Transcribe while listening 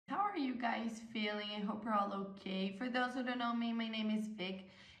guys feeling? I hope you're all okay. For those who don't know me, my name is Vic,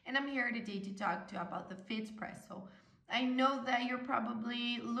 and I'm here today to talk to you about the Fitspresso. I know that you're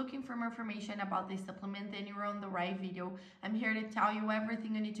probably looking for more information about this supplement, and you're on the right video. I'm here to tell you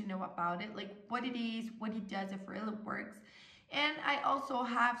everything you need to know about it, like what it is, what it does, if it really works. And I also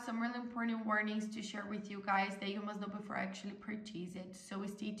have some really important warnings to share with you guys that you must know before I actually purchase it. So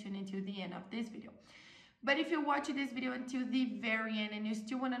stay tuned until the end of this video. But if you watch this video until the very end and you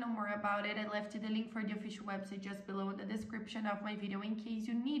still want to know more about it, I left you the link for the official website just below in the description of my video in case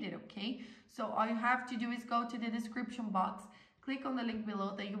you need it, okay? So all you have to do is go to the description box, click on the link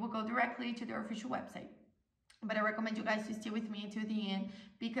below, that you will go directly to their official website. But I recommend you guys to stay with me until the end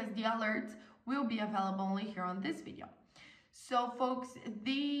because the alerts will be available only here on this video. So folks,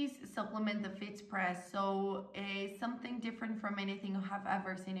 this supplement, the Fitspresso, is something different from anything you have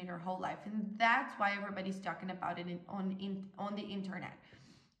ever seen in your whole life. And that's why everybody's talking about it on the internet.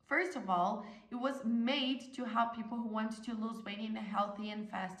 First of all, it was made to help people who want to lose weight in a healthy and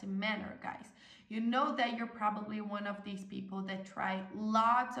fast manner, guys. You know that you're probably one of these people that try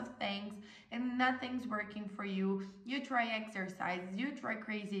lots of things and nothing's working for you. You try exercise, you try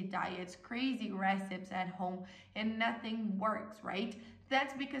crazy diets, crazy recipes at home, and nothing works, right?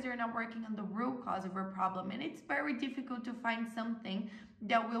 That's because you're not working on the root cause of your problem. And it's very difficult to find something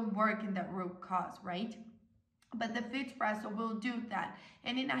that will work in that root cause, right? But the Fitspresso will do that,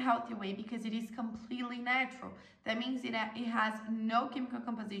 and in a healthy way, because it is completely natural. That means it has no chemical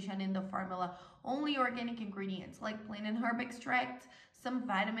composition in the formula, only organic ingredients like plant and herb extracts, some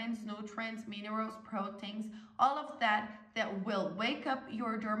vitamins, nutrients, minerals, proteins, all of that will wake up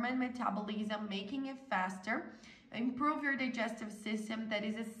your dormant metabolism, making it faster, improve your digestive system that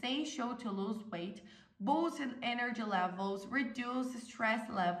is essential to lose weight, boost energy levels, reduce stress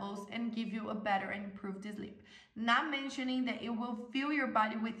levels, and give you a better and improved sleep. Not mentioning that it will fill your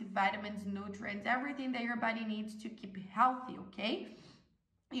body with vitamins, nutrients, everything that your body needs to keep healthy, okay?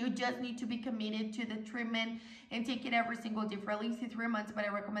 You just need to be committed to the treatment and take it every single day for at least 3 months, but I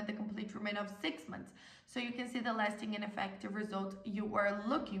recommend the complete treatment of 6 months so you can see the lasting and effective results you are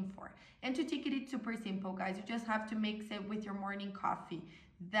looking for. And to take it, it's super simple, guys. You just have to mix it with your morning coffee.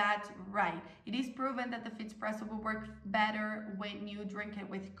 That's right. It is proven that the Fitspresso will work better when you drink it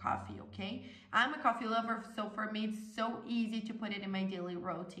with coffee, okay? I'm a coffee lover, so for me, it's so easy to put it in my daily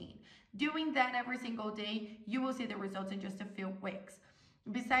routine. Doing that every single day, you will see the results in just a few weeks.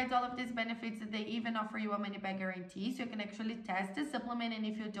 Besides all of these benefits, they even offer you a money-back guarantee, so you can actually test the supplement, and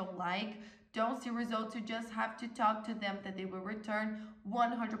if you don't see results, you just have to talk to them that they will return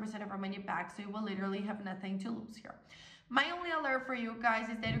 100% of your money back, so you will literally have nothing to lose here. My only alert for you guys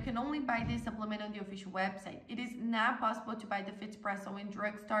is that you can only buy this supplement on the official website. It is not possible to buy the Fitspresso in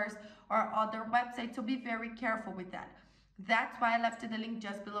drugstores or other websites, so be very careful with that. That's why I left the link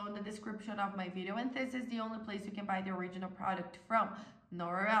just below in the description of my video, and this is the only place you can buy the original product from,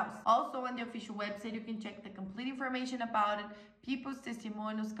 nowhere else. Also on the official website, you can check the complete information about it, people's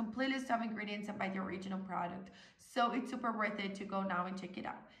testimonials, complete list of ingredients, and buy the original product. So it's super worth it to go now and check it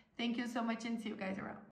out. Thank you so much, and see you guys around.